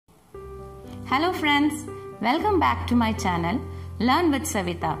Hello friends, welcome back to my channel Learn with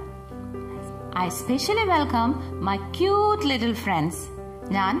Savitha. I specially welcome my cute little friends.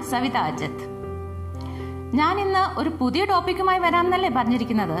 ഞാൻ സവിത അജിത്ത്. ഞാൻ ഇന്ന് ഒരു പുതിയ ടോപ്പിക്കുമായി വരാമെന്നല്ലേ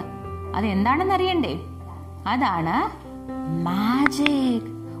പറഞ്ഞിരിക്കുന്നത്. അത് എന്താണെന്ന് അറിയണ്ടേ? അതാണ് മാജിക്.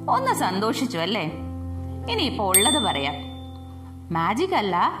 ഒന്ന് സന്തോഷിച്ചു അല്ലേ? ഇനിയിപ്പോ ഉള്ളത് പറയാം. മാജിക്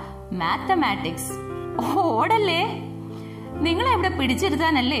അല്ല, മാത്തമാറ്റിക്സ്. ഓടല്ലേ? നിങ്ങളെ ഇവിടെ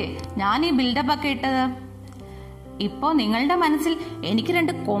പിടിച്ചിരുത്താനല്ലേ ഞാൻ ഈ ബിൽഡപ്പ് ഒക്കെ ഇട്ടത്. ഇപ്പോ നിങ്ങളുടെ മനസ്സിൽ എനിക്ക്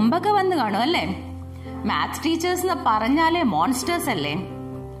രണ്ട് കൊമ്പൊക്കെ വന്ന് കാണും അല്ലേ? മാത്സ് ടീച്ചേഴ്സ് എന്ന് പറഞ്ഞാലേ മോൺസ്റ്റേഴ്സ് അല്ലേ?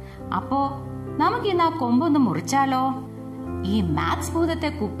 അപ്പോ നമുക്ക് ഇന്ന് ആ കൊമ്പൊന്ന് മുറിച്ചാലോ? ഈ മാത്സ്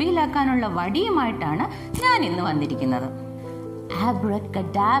ഭൂതത്തെ കുപ്പിയിലാക്കാനുള്ള വടിയുമായിട്ടാണ് ഞാൻ ഇന്ന് വന്നിരിക്കുന്നത്.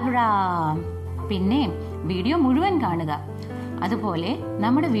 ആബ്രക്കഡാബ്ര. പിന്നെ വീഡിയോ മുഴുവൻ കാണുക. അതുപോലെ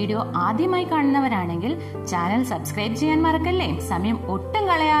നമ്മുടെ വീഡിയോ ആദ്യമായി കാണുന്നവരാണെങ്കിൽ ചാനൽ സബ്സ്ക്രൈബ് ചെയ്യാൻ മറക്കല്ലേ. സമയം ഒട്ടും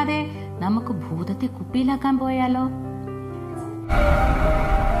കളയാതെ നമുക്ക് ഭൂതത്തെ കുപ്പിയിലാക്കാൻ പോയാലോ?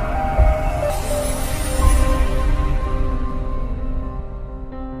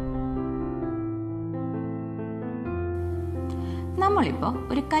 നമ്മളിപ്പോ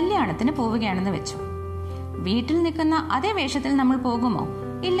ഒരു കല്യാണത്തിന് പോവുകയാണെന്ന് വെച്ചു. വീട്ടിൽ നിൽക്കുന്ന അതേ വേഷത്തിൽ നമ്മൾ പോകുമോ?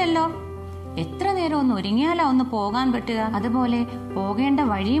 ഇല്ലല്ലോ. എത്ര നേരം ഒന്ന് ഒരുങ്ങിയാലോ ഒന്ന് പോകാൻ പറ്റുക? അതുപോലെ പോകേണ്ട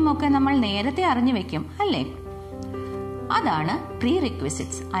വഴിയുമൊക്കെ നമ്മൾ നേരത്തെ അറിഞ്ഞു വെക്കും അല്ലേ? അതാണ് പ്രീ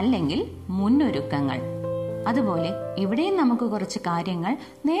റിക്വിസിറ്റ്സ് അല്ലെങ്കിൽ മുന്നൊരുക്കങ്ങൾ. അതുപോലെ ഇവിടെയും നമുക്ക് കുറച്ച് കാര്യങ്ങൾ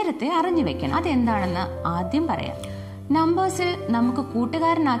നേരത്തെ അറിഞ്ഞു വെക്കണം. അതെന്താണെന്ന് ആദ്യം പറയാം. നമ്പേഴ്സിൽ നമുക്ക്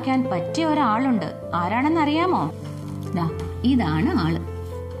കൂട്ടുകാരനാക്കാൻ പറ്റിയ ഒരാളുണ്ട്. ആരാണെന്ന് അറിയാമോ? ഇതാണ് ആള്,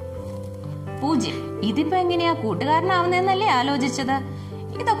 0. ഇതിപ്പോ എങ്ങനെയാ കൂട്ടുകാരനാവുന്നതെന്നല്ലേ ആലോചിച്ചത്?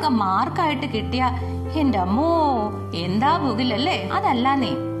 ഇതൊക്കെ മാർക്കായിട്ട് കിട്ടിയ എന്റെ അമ്മോ എന്താ പുകിലല്ലേ?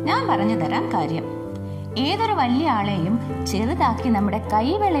 അതല്ലാന്നേ, ഞാൻ പറഞ്ഞു തരാം കാര്യം. ഏതൊരു വലിയ ആളെയും ചെറുതാക്കി നമ്മുടെ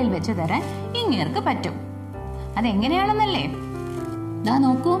കൈവേളയിൽ വെച്ച് തരാൻ ഇങ്ങേർക്ക് പറ്റും. അതെങ്ങനെയാണെന്നല്ലേ? ദാ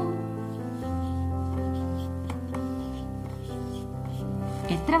നോക്കൂ.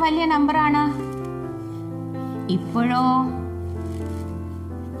 എത്ര വലിയ നമ്പറാണ്? ഇപ്പോഴോ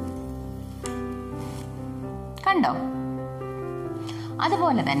കണ്ടോ?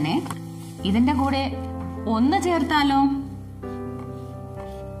 അതുപോലെ തന്നെ ഇതിന്റെ കൂടെ 1 ചേർത്താലോ?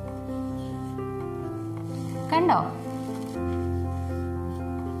 കണ്ടോ?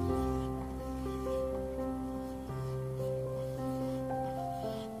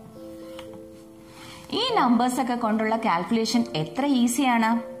 ഈ നമ്പേഴ്സ് ഒക്കെ കൊണ്ടുള്ള കാൽക്കുലേഷൻ എത്ര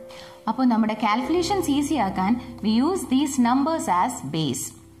ഈസിയാണ്. അപ്പോൾ നമ്മുടെ കാൽക്കുലേഷൻസ് ഈസി ആക്കാൻ we use these numbers as base.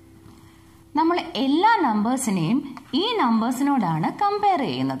 നമ്മൾ എല്ലാ നമ്പേഴ്സിനെയും ഈ നമ്പേഴ്സിനോടാണ് കമ്പയർ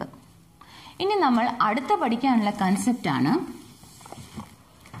ചെയ്യുന്നത്. ഇനി നമ്മൾ അടുത്ത പഠിക്കാനുള്ള കൺസെപ്റ്റ് ആണ്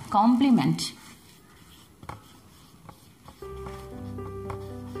കോംപ്ലിമെന്റ്.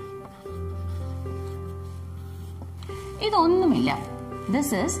 ഇതൊന്നുമില്ല.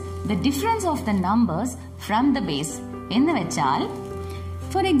 This is the difference of the numbers from the base. എന്ന് വെച്ചാൽ,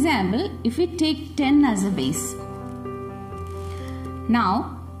 for example, if you take 10 as a base. Now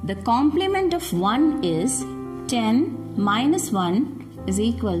the complement of 1 is 10 minus 1 is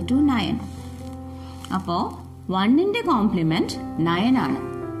equal to 9. അപ്പോ 1ന്റെ കോംപ്ലിമെന്റ് 9 ആണ്.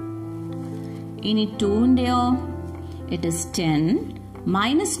 ഇനി 2ന്റെയോ? it is 10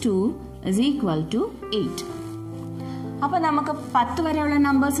 minus 2 is equal to 8. അപ്പൊ നമുക്ക് 10 വരെയുള്ള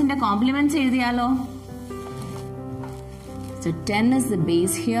നമ്പേഴ്സിന്റെ compliments എഴുതിയാലോ? So 10 is the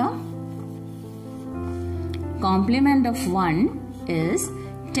base here. Complement of 1 is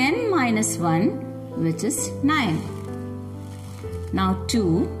 10 minus 1, which is 9. Now 2,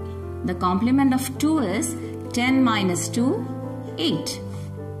 the complement of 2 is 10 minus 2, 8.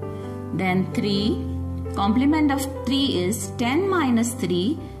 Then 3, complement of 3 is 10 minus 3,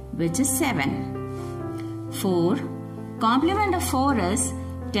 which is 7. 4, complement of 4 is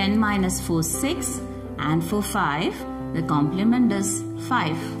 10 minus 4, 6. And for 5, the complement is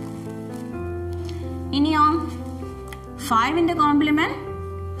 5. ഇനിയോ 5ന്റെ complement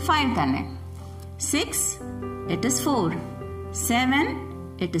 5 തന്നെ. 6, it is 4. 7,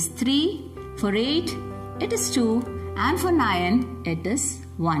 it is 3. For 8, it is 2. And for 9, it is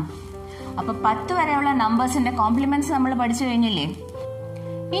 1. അപ്പൊ 10 വരെയുള്ള നമ്പേഴ്സിന്റെ compliments നമ്മൾ പഠിച്ചു കഴിഞ്ഞില്ലേ?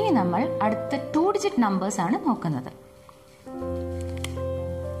 ഇനി നമ്മൾ അടുത്ത 2 ഡിജിറ്റ് നമ്പേഴ്സ് ആണ് നോക്കുന്നത്.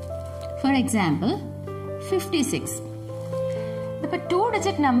 For example 56. ഇപ്പൊ 2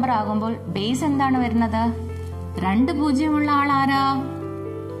 ഡിജിറ്റ് നമ്പർ ആകുമ്പോൾ ബേസ് എന്താണ് വരുന്നത്? 2 പൂജ്യം ഉള്ള ആൾ ആരാ?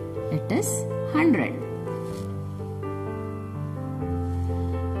 It is 100.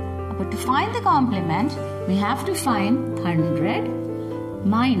 To find the complement, we have to find 100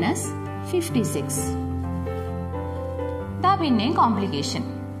 minus 56. Da pinne complication.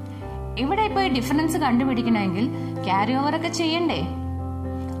 ഇവിടെ ഇപ്പോൾ ഡിഫറൻസ് കണ്ടുപിടിക്കണമെങ്കിൽ ക്യാരി ഓവർ ഒക്കെ ചെയ്യണ്ടേ?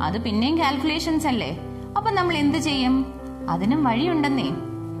 അത് പിന്നെയും കാൽക്കുലേഷൻസ് അല്ലേ? അപ്പൊ നമ്മൾ എന്ത് ചെയ്യും? അതിനും വഴിയുണ്ടെന്നേ.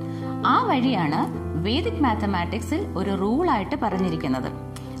 ആ വഴിയാണ് വേദിക് മാത്തമാറ്റിക്സിൽ ഒരു റൂളായിട്ട് പറഞ്ഞിരിക്കുന്നത്.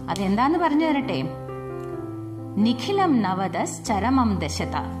 അതെന്താന്ന് പറഞ്ഞു തരട്ടെ. നിഖിലം നവദസ് ചരമം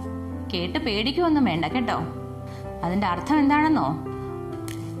ദശത. കേട്ട് പേടിക്കൊന്നും വേണ്ട കേട്ടോ. അതിന്റെ അർത്ഥം എന്താണെന്നോ?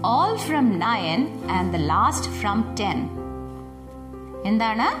 All from 9 and the last from 10.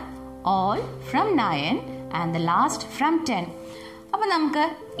 എന്താണ്? All from 9 and the last from 10. അപ്പൊ നമുക്ക്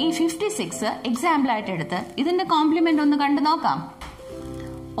ഈ 56 എക്സാമ്പിൾ ആയിട്ട് എടുത്ത് ഇതിന്റെ കോംപ്ലിമെന്റ് ഒന്ന് കണ്ടു നോക്കാം.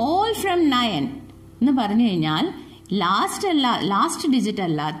 All from 9 എന്ന് പറഞ്ഞു കഴിഞ്ഞാൽ ലാസ്റ്റ് ഡിജിറ്റ്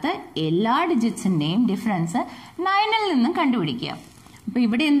അല്ലാത്ത എല്ലാ ഡിജിറ്റ്സിന്റെയും ഡിഫറൻസ് 9ൽ നിന്നും കണ്ടുപിടിക്കുക. അപ്പൊ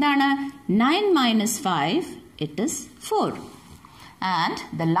ഇവിടെ എന്താണ്? 9 minus 5, it is 4. And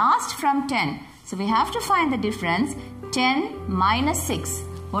the last from 10. So we have to find the difference. 10 minus 6.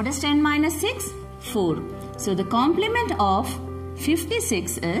 What is 10 minus 6? 4. So the complement of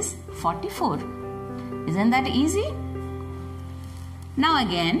 56 is 44. Isn't that easy? Now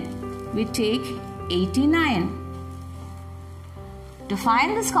again, we take 89. To find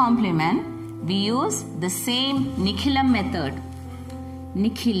this complement, we use the same Nikhilam method.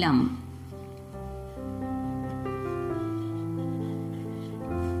 Nikhilam.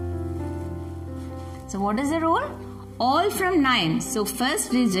 So what is the rule? All from 9. So first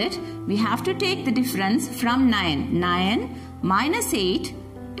digit, we have to take the difference from 9. 9 minus 8,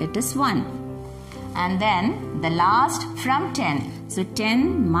 it is 1. And then the last from 10. So 10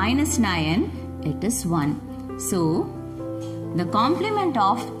 minus 9, it is 1. So the complement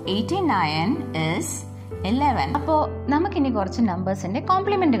of 89 is 11. അപ്പോൾ നമുക്കിനി കുറച്ച് നമ്പേഴ്സിന്റെ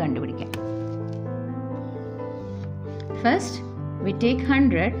complement കണ്ടുപിടിക്കാം. First, we take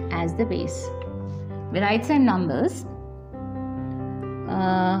 100 as the base. We write some numbers.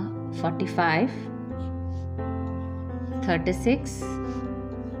 45, 36,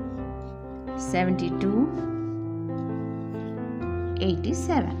 72,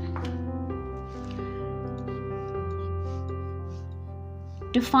 87.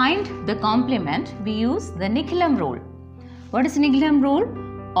 To find the complement, we use the Nikhilam rule. What is Nikhilam rule?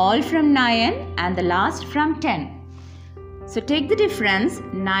 All from 9 and the last from 10. So take the difference.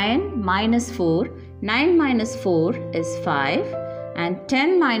 9 minus 4. 9 minus 4 is 5 and 10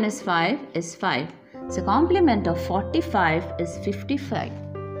 minus 5 is 5. So complement of 45 is 55.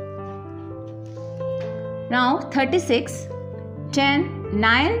 Now 36.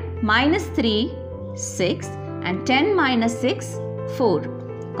 9 minus 3, 6 and 10 minus 6, 4.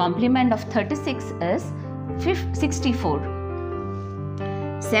 Complement of 36 is 64.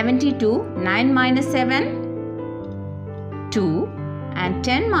 72. 9 minus 7, 2 and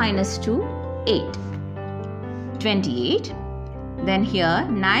 10 minus 2, 8. 28. Then here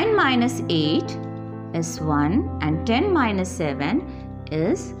 9 minus 8 is 1 and 10 minus 7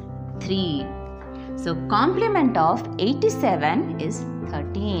 is 3. So complement of 87 is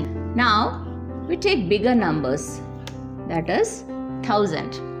 13. Now we take bigger numbers, that is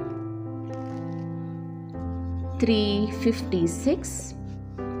 1000. 356,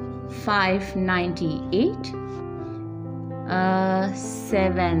 598,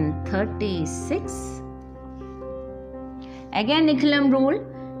 736. Again Nikhilam rule.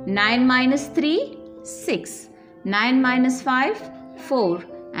 9 minus 3, 6. 9 minus 5, 4.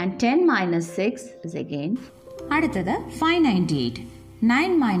 And 10 minus 6 is again. അടുത്തത് 598.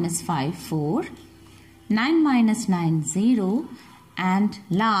 9 minus 5, 4. 9 minus 9, 0. And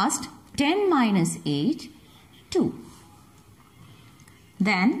last 10 minus 8, 2.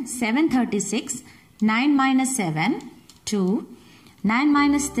 Then 736. 9 minus 7, 2. 9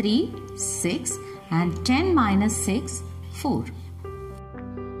 minus 3, 6. And 10 minus 6, 4.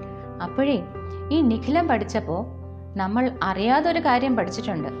 അപ്പോഴേ ഈ നിഖിലം പഠിച്ചപ്പോൾ നമ്മൾ അറിയാതൊരു കാര്യം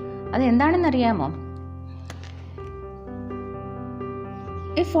പഠിച്ചിട്ടുണ്ട്. അത് എന്താണെന്നറിയാമോ?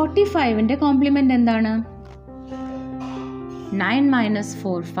 45ന്റെ complement എന്താണ്? 9 minus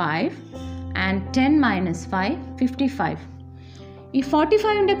 4, 5 and 10 minus 5, 55. ഈ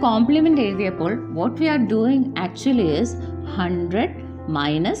 45ന്റെ കോംപ്ലിമെന്റ് എഴുതിയപ്പോൾ what we are doing actually is 100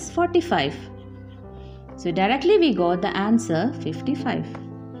 minus 45. So directly we got the answer 55.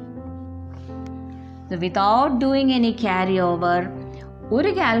 So without doing any carryover,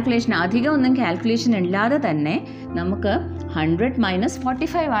 ഒരു കാൽക്കുലേഷൻ അധികം ഒന്നും കാൽക്കുലേഷൻ ഇല്ലാതെ തന്നെ നമുക്ക് 100 minus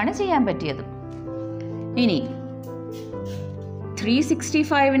 45 ആണ് ചെയ്യാൻ പറ്റിയത്. ഇനി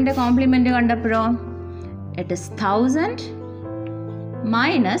 365ന്റെ complement കണ്ടപ്പോഴോ it is 1000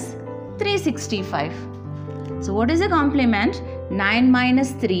 minus 365. So what is the complement? 9 minus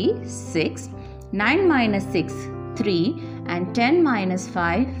 3, 6. 9 minus 6, 3 and 10 minus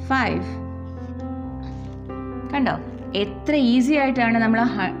 5, 5. കണ്ടോ, എത്ര ഈസി ആയിട്ടാണ് നമ്മൾ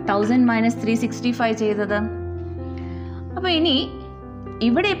 1000 minus 365 ചെയ്തത്. അപ്പോൾ ഇനി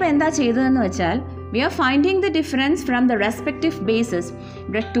ഇവിടെ ഇപ്പോൾ എന്താ ചെയ്തതെന്ന് വെച്ചാൽ, we are finding the difference from the respective bases.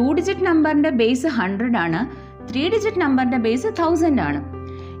 ഇവിടെ 2 digit നമ്പറിൻ്റെ ബേസ് 100 ആണ്, 3 digit നമ്പറിൻ്റെ ബേസ് 1000 ആണ്.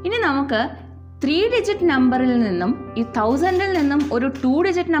 ഇനി നമുക്ക് 3 digit നമ്പറിൽ നിന്നും ഈ 1000ൽ നിന്നും ഒരു 2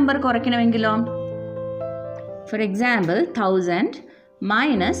 digit number കുറയ്ക്കണമെങ്കിലോ, for example 1000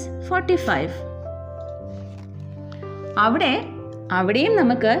 minus 45. അവിടെയും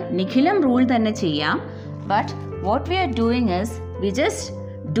നമുക്ക് നിഖിലം റൂൾ തന്നെ ചെയ്യാം. But what we are doing is we just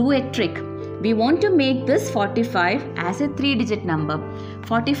do a trick. We want to make this 45 as a 3 digit number.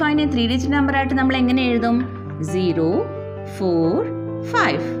 45നെ 3 digit number ആയിട്ട് നമ്മൾ എങ്ങനെ എഴുതും? 0, 4,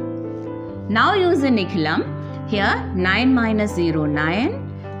 5. Now use the nikhilam. Here 9 minus 0, 9.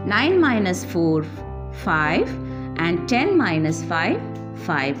 9 minus 4, 5. And 10 minus 5,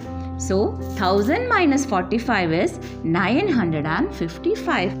 5. So 1000 minus 45 is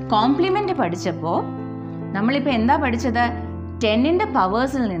 955. Complement പഠിച്ചപ്പോൾ നമ്മളിപ്പോൾ എന്താ പഠിച്ചത്? 10ന്റെ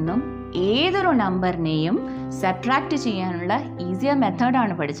പവേഴ്സിൽ നിന്നും ഏതൊരു നമ്പറിനെയും സബ്ട്രാക്ട് ചെയ്യാനുള്ള ഈസിയർ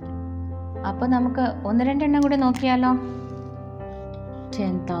മെത്തേഡാണ് പഠിച്ചത്. അപ്പോൾ നമുക്ക് 1-2 എണ്ണം കൂടി നോക്കിയാലോ.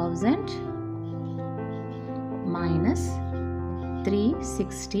 10,000 minus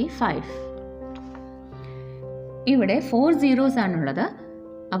 365. ഇവിടെ 4 zeros ആണുള്ളത്.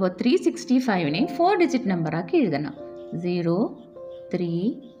 അപ്പോൾ 365നെ 4 digit നമ്പറാക്കി എഴുതണം. 0, 3,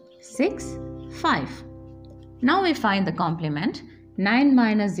 6, 5. Now we find the complement. 9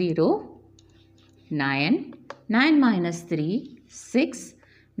 minus 0, 9. 9 minus 3, 6.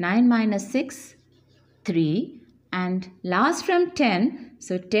 9 minus 6, 3. And last from 10,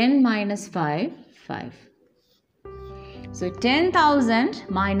 so 10 minus 5, 5. So 10,000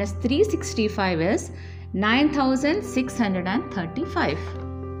 minus 365 is 9,635.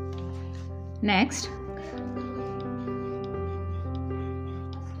 Next,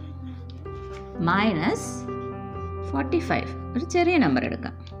 minus 45. ഒരു ചെറിയ നമ്പർ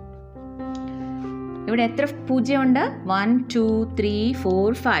എടുക്കാം. ഇവിടെ എത്ര പൂജ്യം ഉണ്ട്? 1, 2, 3, 4,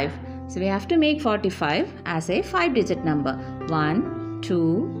 5. So we have to make 45 as a 5 digit number. 1,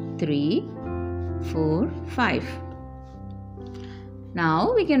 2, 3, 4, 5. Now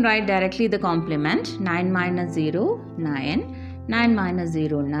we can write directly the complement. 9 minus 0, 9. 9 minus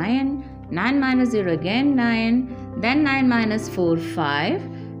 0, 9. 9 minus 0 again, 9. Then 9 minus 4, 5.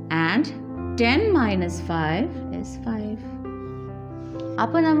 And 10 minus 5 is 5.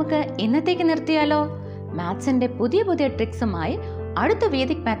 അപ്പോൾ നമുക്ക് ഇന്നത്തേക്ക് നിർത്തിയാലോ? മാത്സിൻ്റെ പുതിയ ട്രിക്സുമായി അടുത്ത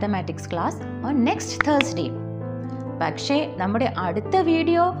Vedic mathematics class on next Thursday. പക്ഷേ നമ്മുടെ അടുത്ത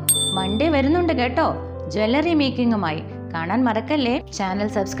video Monday വരുന്നുണ്ട് കേട്ടോ, ജ്വല്ലറി മേക്കിങ്ങുമായി. കാണാൻ മറക്കല്ലേ. ചാനൽ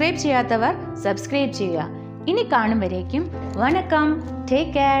സബ്സ്ക്രൈബ് ചെയ്യാത്തവർ സബ്സ്ക്രൈബ് ചെയ്യുക. ഇനി കാണും വരേക്കും വണക്കം.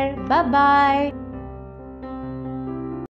 Take care. Bye bye.